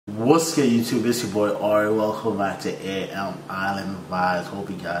What's good, YouTube? It's your boy Ari. Welcome back to AM Island Vibes.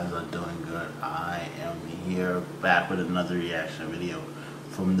 Hope you guys are doing good. I am here back with another reaction video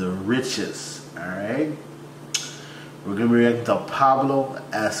from the richest. Alright, we're gonna be reacting to Pablo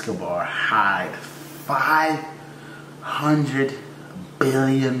Escobar hide $500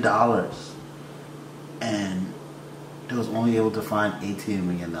 billion and they was only able to find $18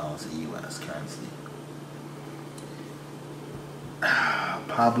 million in US currency.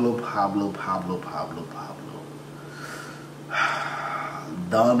 Pablo.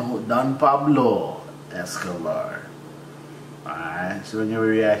 Don Pablo Escobar. Alright, so we're going to be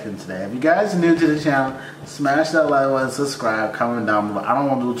reacting today. If you guys are new to the channel, smash that like button, subscribe, comment down below. I don't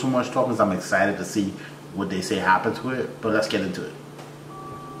want to do too much talking because I'm excited to see what they say happened to it, but let's get into it.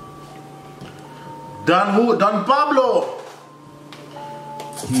 Don Pablo!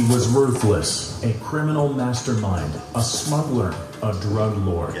 He was ruthless, a criminal mastermind, a smuggler, a drug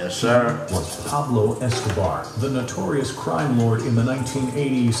lord. Yes, sir. He was Pablo Escobar, the notorious crime lord in the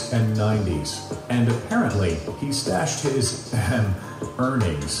 1980s and 90s. And apparently, he stashed his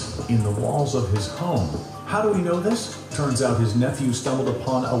earnings in the walls of his home. How do we know this? Turns out his nephew stumbled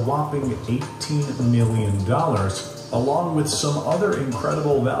upon a whopping $18 million, along with some other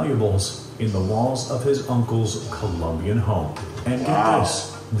incredible valuables, in the walls of his uncle's Colombian home. And get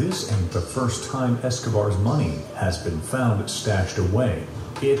this ain't the first time Escobar's money has been found stashed away.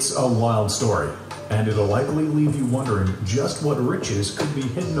 It's a wild story, and it'll likely leave you wondering just what riches could be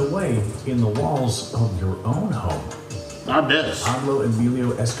hidden away in the walls of your own home. Not this. Pablo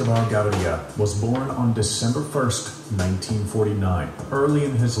Emilio Escobar Gaviria was born on December 1st, 1949. Early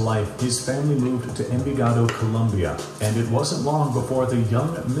in his life, his family moved to Envigado, Colombia, and it wasn't long before the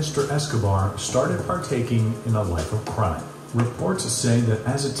young Mr. Escobar started partaking in a life of crime. Reports say that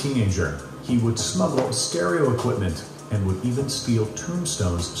as a teenager, he would smuggle stereo equipment and would even steal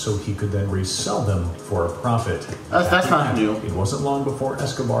tombstones so he could then resell them for a profit. That's not new. It wasn't long before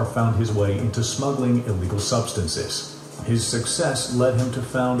Escobar found his way into smuggling illegal substances. His success led him to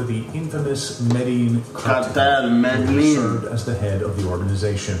found the infamous Medellin cartel, where he served as the head of the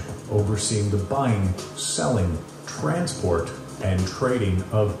organization, overseeing the buying, selling, transport, and trading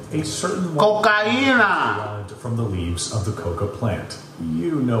of a certain cocaine derived from the leaves of the coca plant.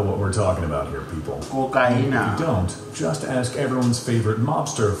 You know what we're talking about here, people. Cocaine. If you don't, just ask everyone's favorite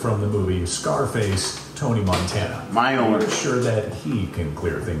mobster from the movie Scarface, Tony Montana. My own. We're sure that he can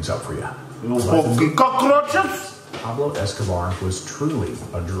clear things up for you. Cockroaches? Pablo Escobar was truly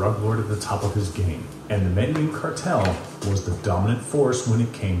a drug lord at the top of his game, and the Medellin cartel was the dominant force when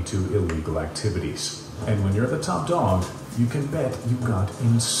it came to illegal activities. And when you're the top dog, you can bet you got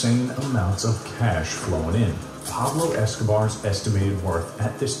insane amounts of cash flowing in. Pablo Escobar's estimated worth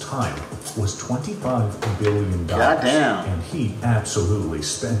at this time was $25 billion. Goddamn. And he absolutely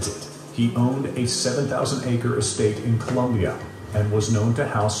spent it. He owned a 7,000-acre estate in Colombia and was known to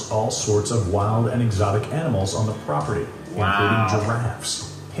house all sorts of wild and exotic animals on the property, including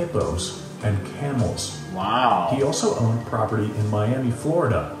giraffes, hippos, and camels. Wow. He also owned property in Miami,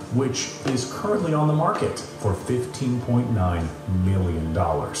 Florida, which is currently on the market for $15.9 million.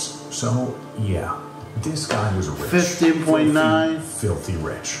 So, yeah, this guy was rich. 15.9? Filthy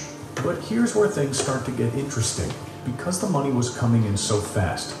rich. But here's where things start to get interesting. Because the money was coming in so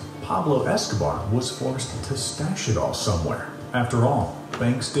fast, Pablo Escobar was forced to stash it all somewhere. After all,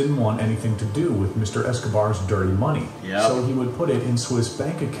 banks didn't want anything to do with Mr. Escobar's dirty money, so he would put it in Swiss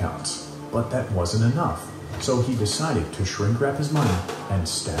bank accounts. But that wasn't enough. So he decided to shrink wrap his money and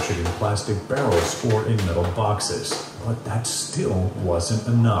stash it in plastic barrels or in metal boxes. But that still wasn't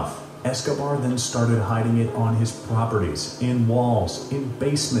enough. Escobar then started hiding it on his properties, in walls, in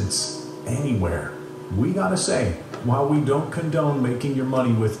basements, anywhere. We gotta say, while we don't condone making your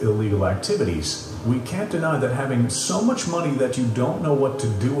money with illegal activities, we can't deny that having so much money that you don't know what to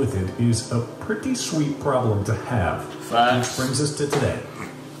do with it is a pretty sweet problem to have. Facts. Which brings us to today.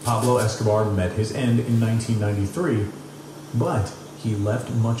 Pablo Escobar met his end in 1993, but he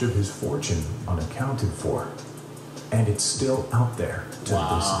left much of his fortune unaccounted for. And it's still out there to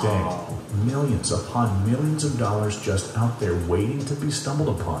this day. Millions upon millions of dollars just out there waiting to be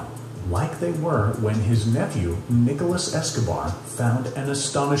stumbled upon. Like they were when his nephew, Nicholas Escobar, found an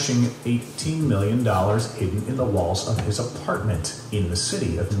astonishing $18 million hidden in the walls of his apartment in the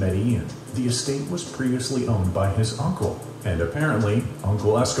city of Medellin. The estate was previously owned by his uncle, and apparently,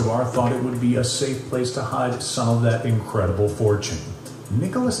 Uncle Escobar thought it would be a safe place to hide some of that incredible fortune.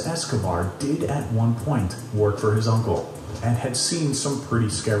 Nicholas Escobar did at one point work for his uncle, and had seen some pretty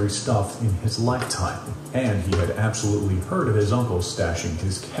scary stuff in his lifetime. And he had absolutely heard of his uncle stashing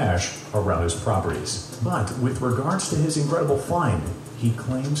his cash around his properties. But with regards to his incredible find, He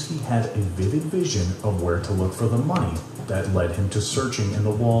claims he had a vivid vision of where to look for the money that led him to searching in the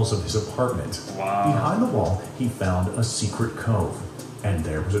walls of his apartment. Wow. Behind the wall, he found a secret cove, and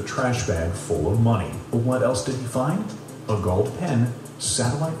there was a trash bag full of money. But what else did he find? A gold pen,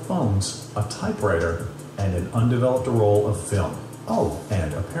 satellite phones, a typewriter, and an undeveloped roll of film. Oh,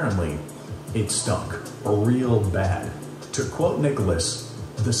 and apparently, it stunk. Real bad. To quote Nicholas,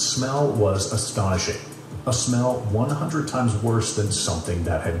 the smell was astonishing. A smell 100 times worse than something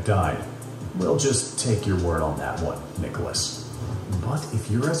that had died. We'll just take your word on that one, Nicholas. But if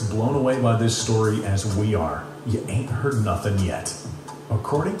you're as blown away by this story as we are, you ain't heard nothing yet.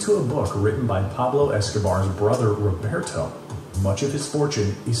 According to a book written by Pablo Escobar's brother Roberto, much of his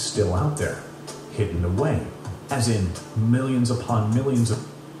fortune is still out there, hidden away, as in millions upon millions of...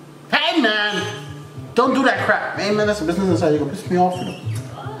 Hey man! Don't do that crap. Hey man, that's a business inside. You're gonna piss me off with them.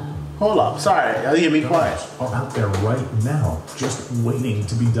 Hold up, sorry, I'll hear me quiet. Are out there right now, just waiting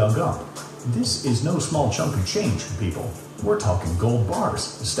to be dug up. This is no small chunk of change, people. We're talking gold bars,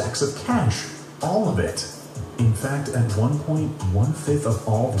 stacks of cash, all of it. In fact, at one point, 1/5 of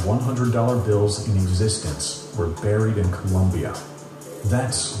all the $100 bills in existence were buried in Colombia.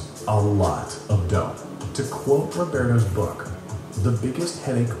 That's a lot of dough. To quote Roberto's book, the biggest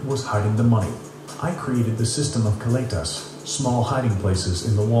headache was hiding the money. I created the system of caletas, small hiding places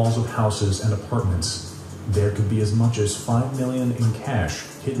in the walls of houses and apartments. There could be as much as $5 million in cash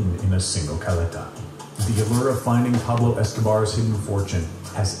hidden in a single caleta. The allure of finding Pablo Escobar's hidden fortune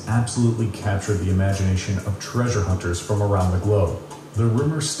has absolutely captured the imagination of treasure hunters from around the globe. The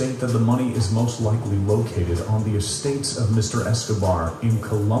rumors state that the money is most likely located on the estates of Mr. Escobar in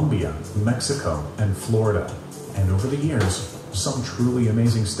Colombia, Mexico, and Florida. And over the years, some truly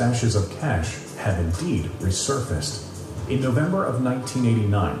amazing stashes of cash have indeed resurfaced. In November of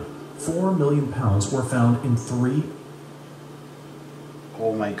 1989, 4 million pounds were found in 3...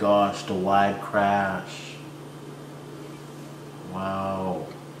 Oh my gosh, the wide crash. Wow.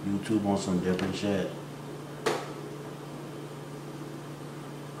 YouTube on some different shit.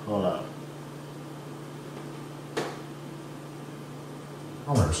 Hold up.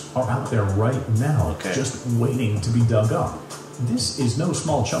 Dollars are out there right now, just waiting to be dug up. This is no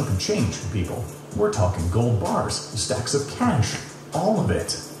small chunk of change, people. We're talking gold bars, stacks of cash, all of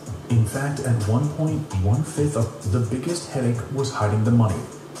it. In fact, at one point, 1/5 of the biggest headache was hiding the money.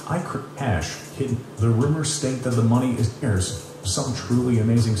 Cash hidden. The rumors state that the money is theirs. Some truly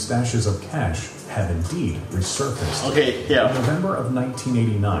amazing stashes of cash have indeed resurfaced. Okay, yeah. In November of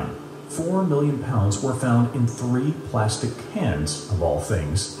 1989, 4 million pounds were found in 3 plastic cans, of all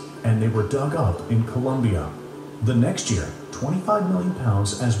things, and they were dug up in Colombia. The next year, 25 million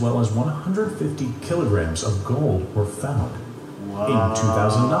pounds as well as 150 kilograms of gold were found. In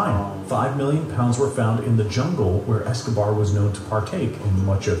 2009, 5 million pounds were found in the jungle where Escobar was known to partake in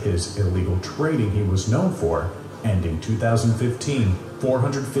much of his illegal trading he was known for. And in 2015,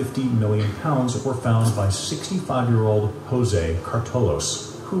 450 million pounds were found by 65-year-old Jose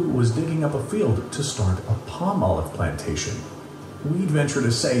Cartolos, who was digging up a field to start a palm olive plantation. We'd venture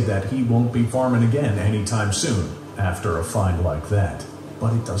to say that he won't be farming again anytime soon after a find like that.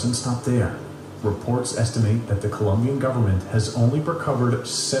 But it doesn't stop there. Reports estimate that the Colombian government has only recovered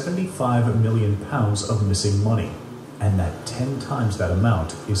 75 million pounds of missing money, and that 10 times that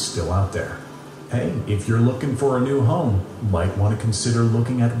amount is still out there. Hey, if you're looking for a new home, might want to consider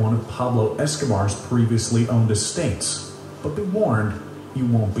looking at one of Pablo Escobar's previously owned estates. But be warned, you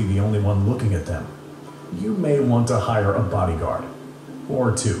won't be the only one looking at them. You may want to hire a bodyguard,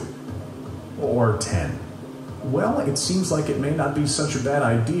 or 2, or 10. Well, it seems like it may not be such a bad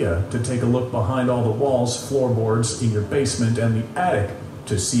idea to take a look behind all the walls, floorboards in your basement and the attic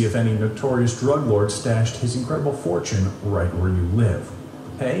to see if any notorious drug lord stashed his incredible fortune right where you live.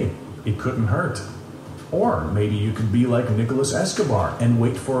 Hey, it couldn't hurt. Or maybe you could be like Nicholas Escobar and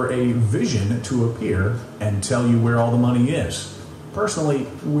wait for a vision to appear and tell you where all the money is. Personally,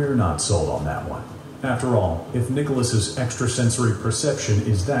 we're not sold on that one. After all, if Nicholas's extrasensory perception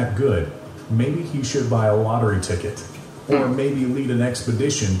is that good, maybe he should buy a lottery ticket. Or maybe lead an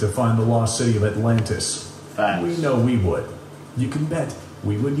expedition to find the lost city of Atlantis. Thanks. We know we would. You can bet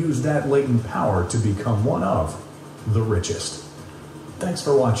we would use that latent power to become one of the richest. Thanks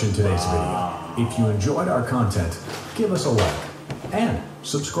for watching today's video. If you enjoyed our content, give us a like and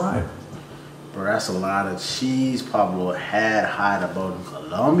subscribe. Bro, that's a lot of cheese Pablo had hide about in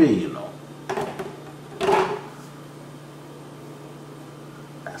Colombia, you know.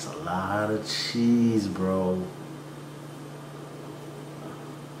 That's a lot of cheese, bro.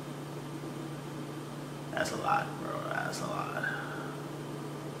 That's a lot, bro. That's a lot.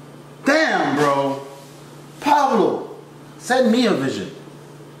 Damn, bro. Pablo, send me a vision.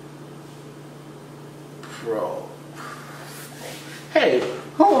 Bro. Hey,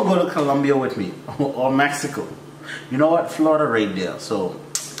 who will go to Colombia with me? Or Mexico? You know what? Florida right there. So,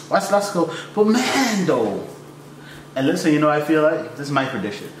 let's go. But man, though. And listen, you know I feel like? This is my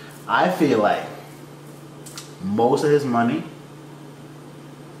prediction. I feel like most of his money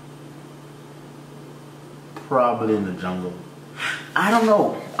probably in the jungle. I don't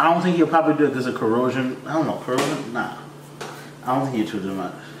know. I don't think he'll probably do it because of corrosion. I don't know. Corrosion? Nah. I don't think he'll do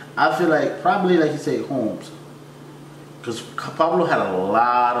much. I feel like probably like you say homes. Because Pablo had a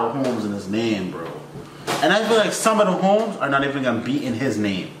lot of homes in his name, bro. And I feel like some of the homes are not even going to be in his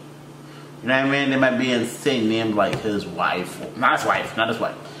name. You know what I mean? They might be in the same name like his wife. Not his wife.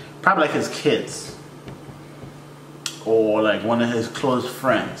 Probably like his kids. Or like one of his close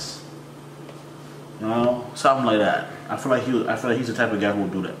friends. You know? Something like that. I feel like he's the type of guy who will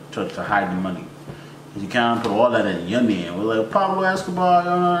do that. To hide the money. Because you can't put all that in your name. We're like, Pablo Escobar,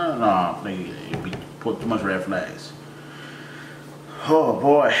 no. It'd be put too much red flags. Oh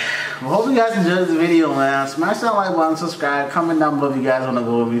boy. Well, hope you guys enjoyed this video, man. Smash that like button, subscribe, comment down below if you guys want to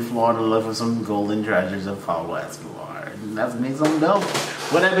go with me to Florida to look for some golden treasures of Pablo Escobar. That's me some dope.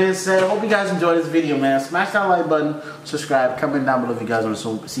 With that being said, hope you guys enjoyed this video, man. Smash that like button, subscribe, comment down below if you guys want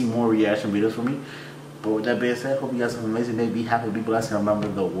to see more reaction videos from me. But with that being said, hope you guys have an amazing day. Be happy, be blessed, and remember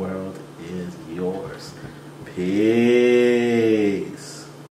the world is yours. Peace.